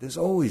 there's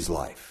always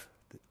life.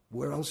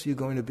 Where else are you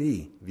going to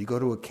be? If you go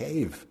to a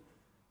cave,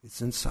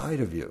 it's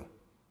inside of you.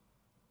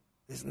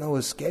 There's no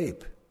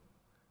escape.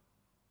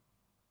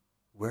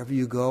 Wherever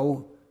you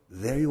go,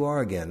 there you are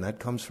again. That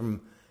comes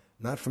from,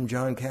 not from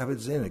John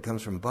Kabat-Zinn, it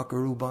comes from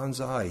Buckaroo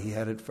Banzai. He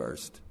had it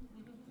first.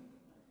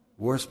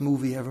 Worst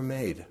movie ever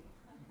made.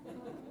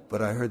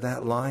 But I heard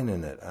that line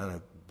in it, and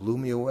it blew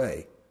me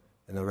away.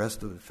 And the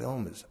rest of the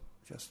film is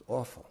just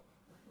awful.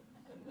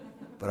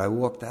 But I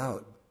walked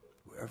out.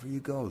 Wherever you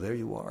go, there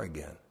you are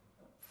again.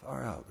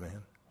 Far out,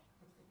 man.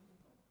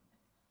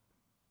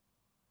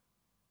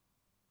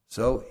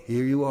 So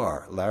here you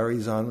are.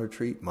 Larry's on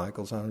retreat.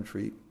 Michael's on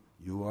retreat.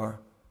 You are.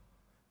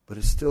 But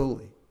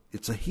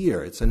it's a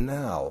here. It's a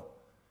now.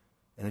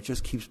 And it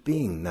just keeps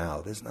being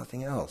now. There's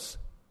nothing else.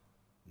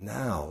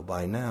 Now,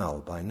 by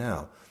now, by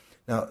now.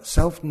 Now,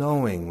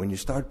 self-knowing, when you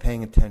start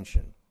paying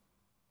attention,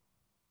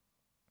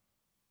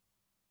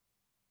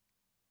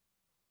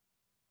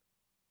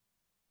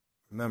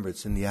 remember,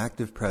 it's in the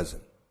active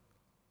present.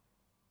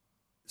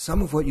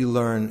 Some of what you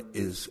learn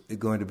is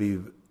going to be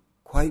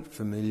quite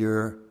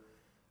familiar,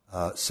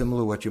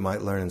 similar to what you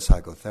might learn in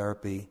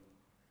psychotherapy,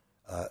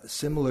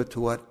 similar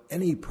to what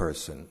any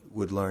person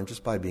would learn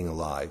just by being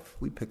alive.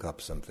 We pick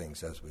up some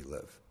things as we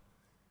live.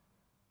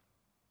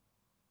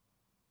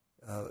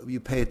 You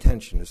pay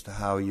attention as to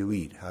how you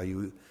eat,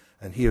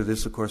 and here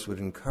this, of course, would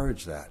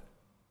encourage that.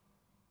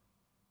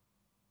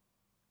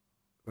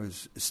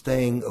 Whereas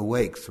staying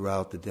awake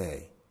throughout the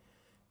day.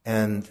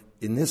 And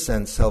in this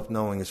sense,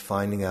 self-knowing is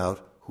finding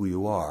out who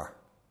you are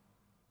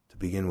to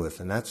begin with.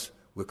 And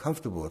we're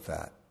comfortable with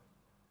that.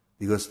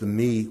 Because the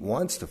me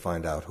wants to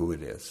find out who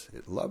it is.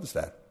 It loves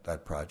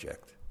that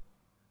project.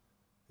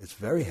 It's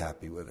very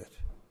happy with it.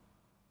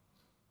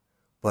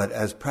 But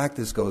as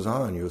practice goes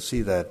on, you'll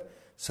see that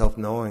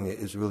self-knowing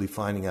is really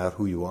finding out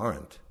who you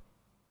aren't.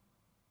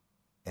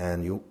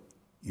 And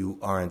you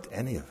aren't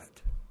any of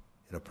it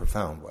in a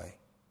profound way.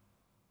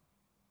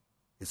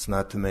 It's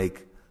not to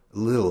make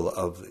little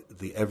of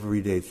the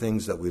everyday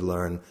things that we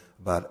learn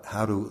about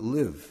how to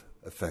live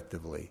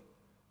effectively,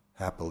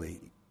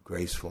 happily,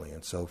 gracefully,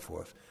 and so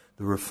forth.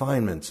 The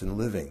refinements in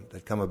living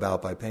that come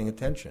about by paying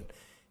attention,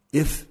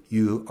 if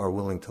you are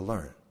willing to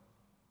learn.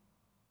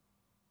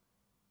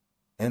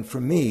 And for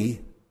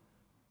me,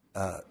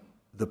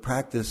 the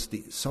practice,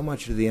 so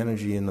much of the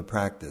energy in the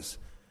practice,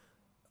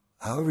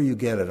 however you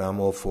get it, I'm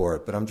all for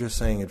it, but I'm just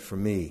saying it for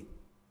me,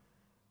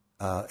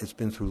 it's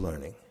been through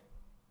learning.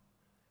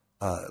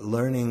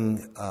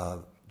 Learning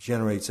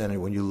generates energy.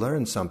 When you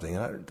learn something,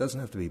 it doesn't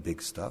have to be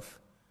big stuff.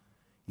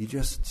 You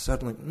just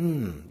suddenly,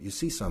 you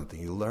see something,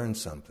 you learn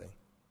something.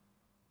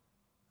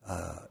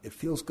 It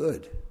feels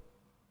good.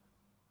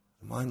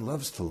 The mind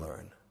loves to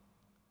learn.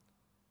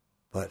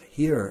 But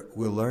here,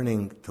 we're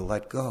learning to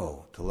let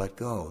go, to let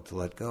go, to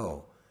let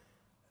go.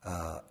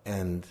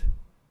 And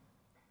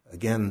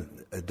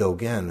again,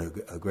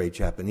 Dogen, a great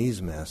Japanese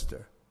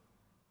master,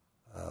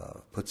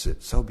 puts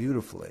it so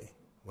beautifully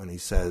when he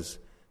says,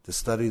 to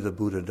study the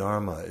Buddha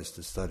Dharma is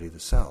to study the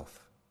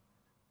self.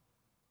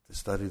 To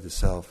study the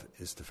self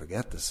is to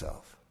forget the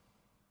self.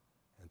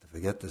 And to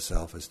forget the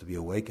self is to be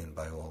awakened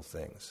by all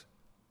things.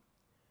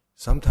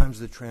 Sometimes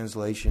the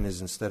translation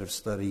is, instead of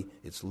study,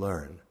 it's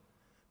learn.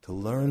 To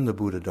learn the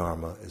Buddha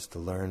Dharma is to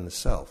learn the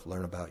self,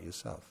 learn about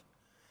yourself.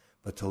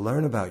 But to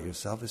learn about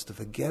yourself is to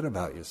forget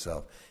about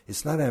yourself.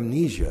 It's not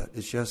amnesia,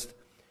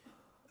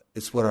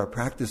 it's what our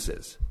practice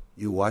is.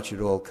 You watch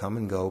it all come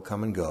and go,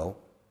 come and go.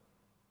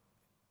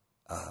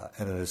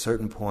 And at a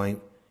certain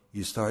point,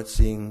 you start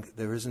seeing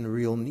there isn't a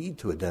real need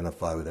to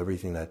identify with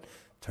everything that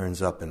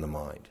turns up in the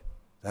mind.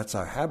 That's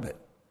our habit.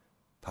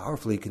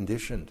 powerfully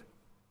conditioned,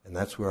 and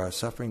that's where our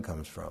suffering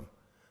comes from.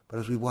 But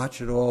as we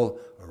watch it all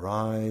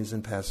arise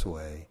and pass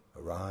away,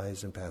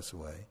 arise and pass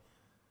away,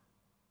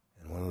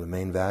 and one of the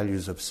main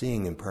values of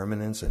seeing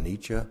impermanence,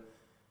 anicca,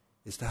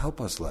 is to help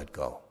us let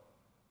go.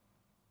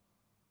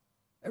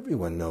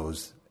 Everyone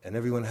knows, and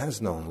everyone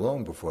has known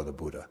long before the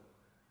Buddha,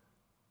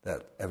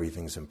 that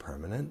everything's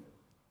impermanent,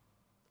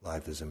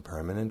 life is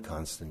impermanent,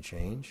 constant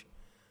change.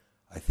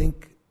 I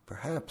think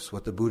perhaps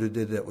what the Buddha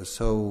did that was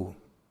so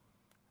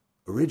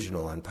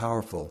original and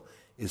powerful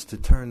is to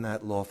turn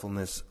that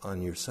lawfulness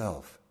on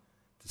yourself,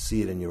 to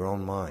see it in your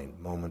own mind,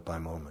 moment by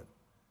moment.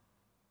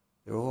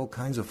 There are all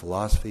kinds of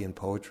philosophy and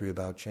poetry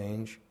about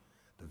change,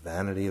 the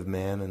vanity of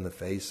man in the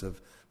face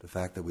of the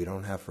fact that we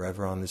don't have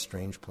forever on this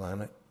strange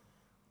planet.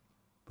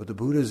 But the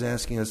Buddha is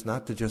asking us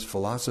not to just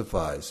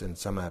philosophize in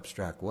some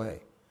abstract way,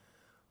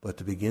 but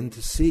to begin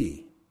to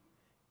see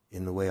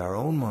in the way our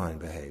own mind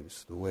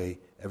behaves, the way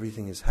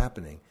everything is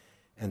happening,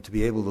 and to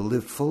be able to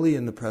live fully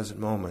in the present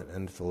moment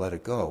and to let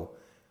it go.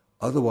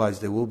 Otherwise,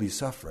 there will be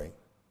suffering.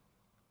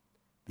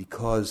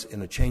 Because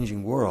in a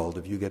changing world,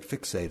 if you get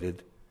fixated,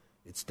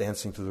 it's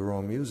dancing to the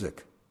wrong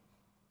music.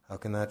 How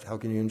can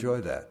you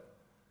enjoy that?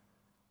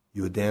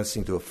 You were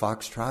dancing to a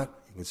foxtrot.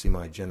 You can see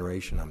my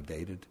generation, I'm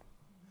dated.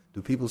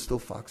 Do people still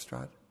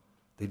foxtrot?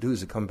 They do.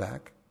 Does it come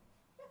back?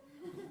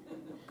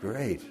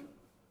 Great.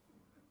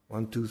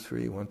 1, 2,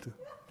 3, 1, 2.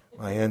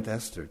 My Aunt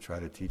Esther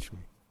tried to teach me.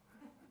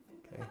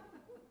 Okay.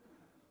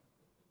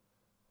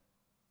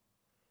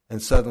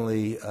 And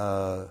suddenly,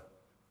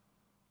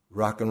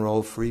 rock and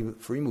roll free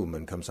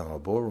movement comes on, a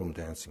ballroom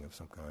dancing of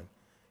some kind.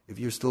 If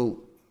you're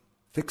still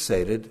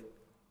fixated,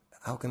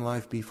 how can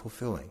life be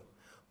fulfilling?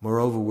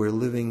 Moreover, we're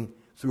living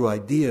through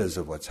ideas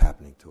of what's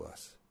happening to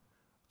us,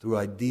 through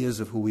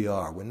ideas of who we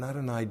are. We're not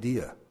an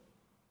idea.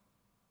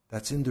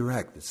 That's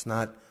indirect. It's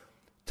not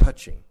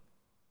touching.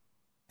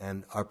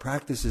 And our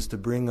practice is to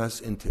bring us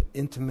into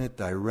intimate,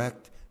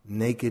 direct,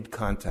 naked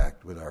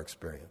contact with our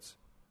experience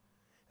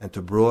and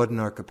to broaden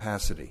our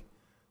capacity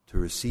to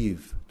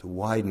receive, to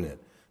widen it,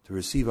 to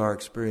receive our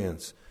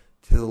experience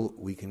till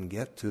we can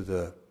get to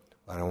the,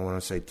 I don't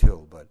want to say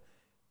till, but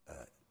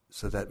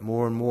so that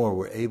more and more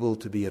we're able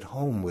to be at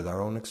home with our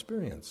own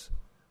experience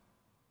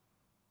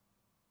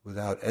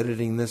without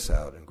editing this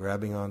out and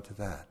grabbing onto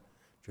that.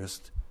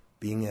 Just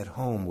being at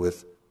home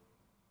with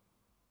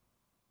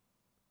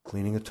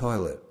cleaning a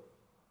toilet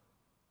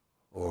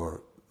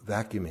or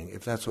vacuuming,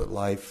 if that's what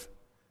life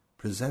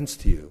presents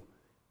to you.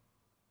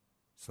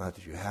 It's not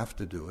that you have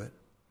to do it.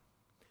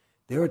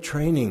 There are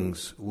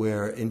trainings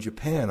where, in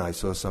Japan, I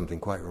saw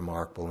something quite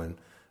remarkable in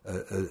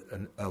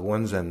a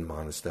one Zen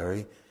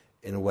monastery.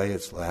 In a way,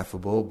 it's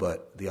laughable,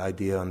 but the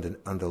idea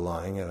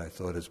underlying it, I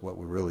thought, is what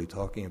we're really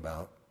talking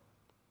about.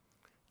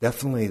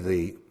 Definitely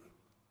the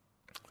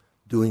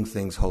doing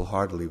things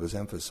wholeheartedly was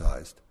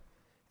emphasized.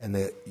 And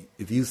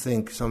if you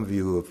think, some of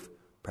you who have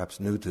perhaps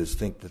new to this,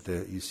 think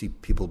that you see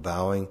people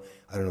bowing,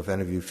 I don't know if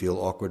any of you feel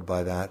awkward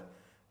by that.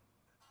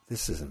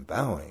 This isn't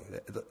bowing.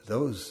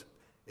 Those,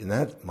 in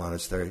that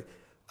monastery,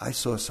 I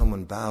saw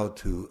someone bow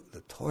to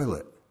the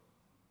toilet.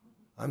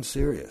 I'm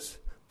serious.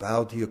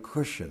 Bow to your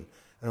cushion.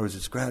 In other words,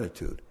 it's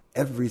gratitude.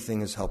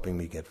 Everything is helping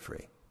me get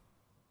free.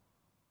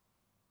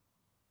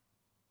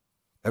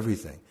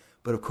 Everything.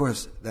 But of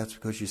course, that's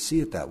because you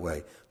see it that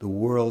way. The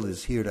world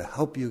is here to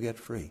help you get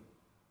free.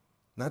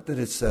 Not that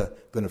it's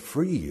going to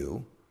free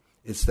you,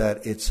 it's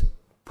that it's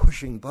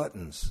pushing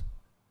buttons.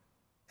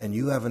 And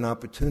you have an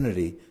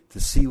opportunity to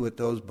see what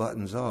those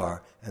buttons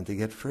are and to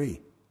get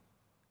free.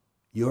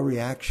 Your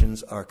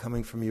reactions are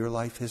coming from your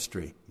life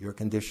history, your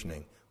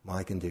conditioning,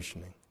 my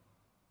conditioning.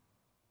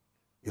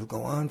 It'll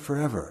go on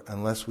forever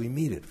unless we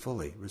meet it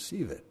fully,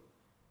 receive it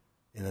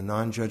in a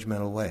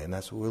non-judgmental way, and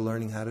that's what we're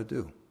learning how to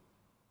do.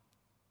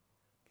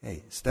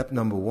 Okay, step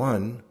number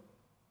 1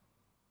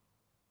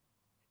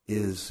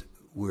 is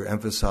we're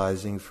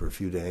emphasizing for a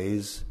few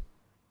days.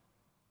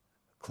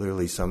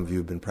 Clearly, some of you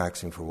have been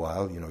practicing for a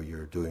while.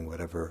 You're doing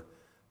whatever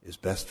is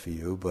best for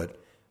you,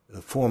 but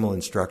the formal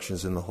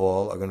instructions in the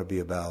hall are going to be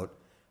about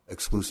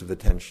exclusive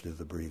attention to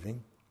the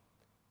breathing.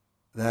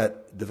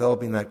 That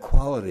developing that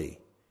quality.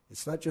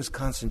 It's not just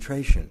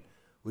concentration.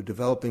 We're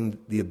developing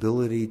the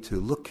ability to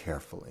look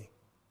carefully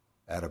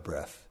at a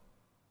breath.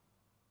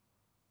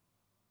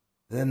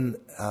 Then,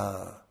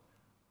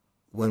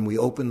 when we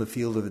open the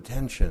field of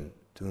attention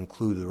to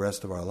include the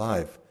rest of our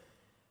life,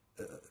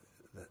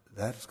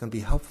 that's going to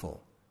be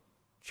helpful,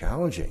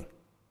 challenging,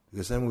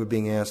 because then we're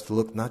being asked to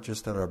look not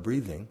just at our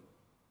breathing,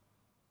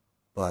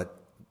 but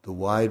the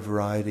wide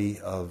variety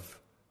of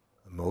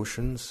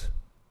emotions,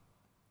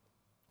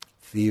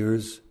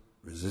 fears,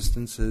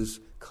 resistances,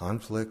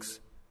 conflicts.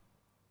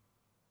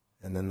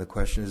 And then the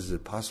question is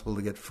it possible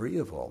to get free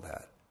of all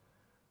that?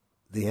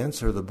 The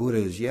answer of the Buddha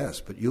is yes,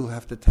 but you'll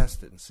have to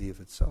test it and see if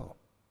it's so.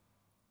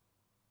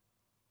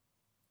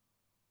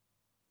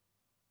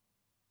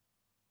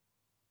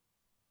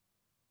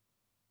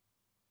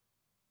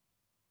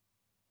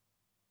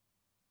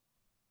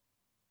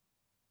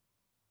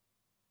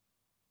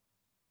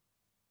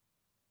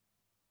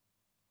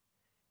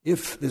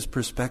 If this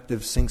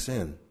perspective sinks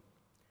in,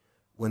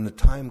 when the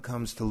time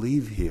comes to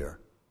leave here,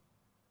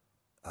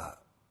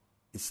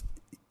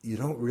 you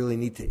don't really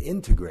need to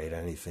integrate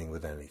anything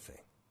with anything.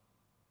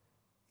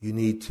 You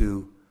need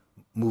to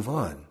move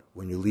on.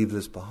 When you leave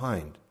this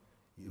behind,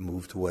 you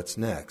move to what's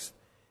next.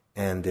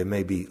 And there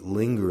may be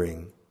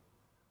lingering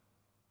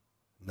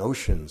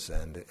notions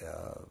and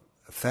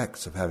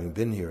effects of having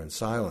been here in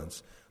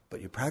silence,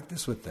 but you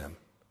practice with them.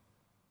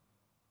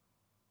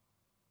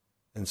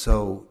 And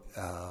so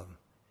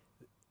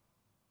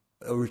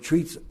a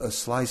retreat's a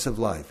slice of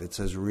life. It's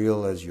as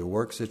real as your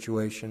work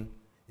situation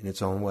in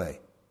its own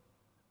way.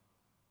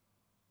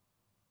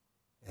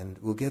 And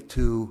we'll get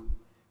to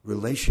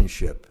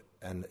relationship,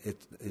 and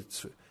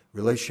it's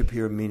relationship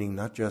here meaning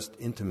not just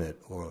intimate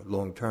or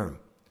long-term.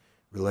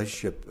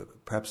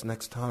 Relationship, perhaps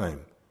next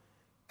time,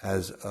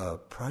 as a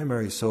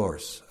primary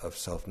source of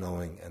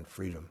self-knowing and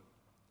freedom,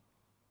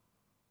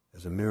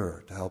 as a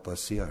mirror to help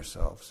us see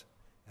ourselves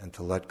and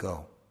to let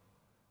go,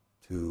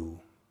 to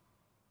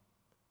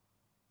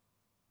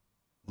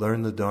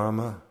learn the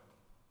Dharma.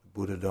 The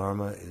Buddha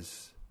Dharma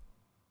is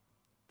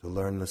to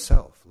learn the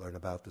self, learn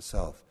about the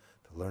self.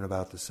 To learn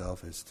about the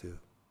self is to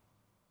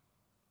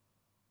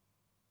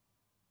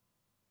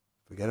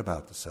forget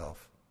about the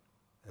self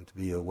and to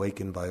be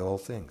awakened by all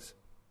things.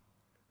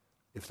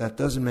 If that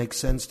doesn't make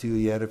sense to you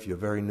yet, if you're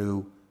very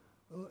new,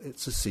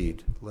 it's a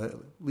seed.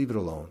 Leave it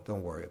alone.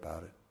 Don't worry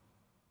about it.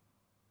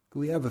 Could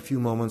we have a few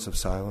moments of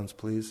silence,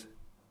 please?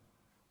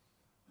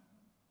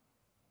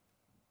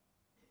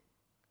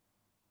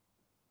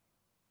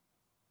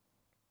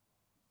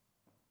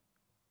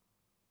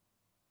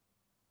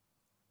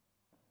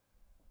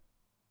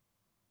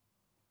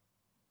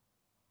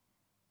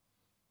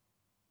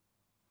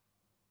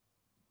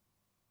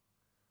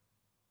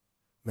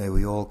 May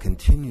we all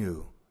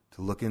continue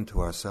to look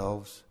into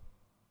ourselves.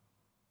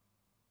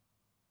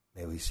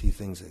 May we see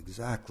things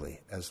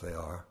exactly as they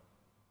are.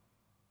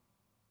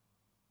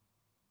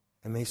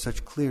 And may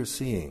such clear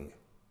seeing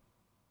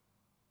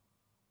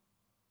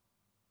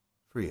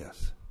free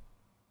us.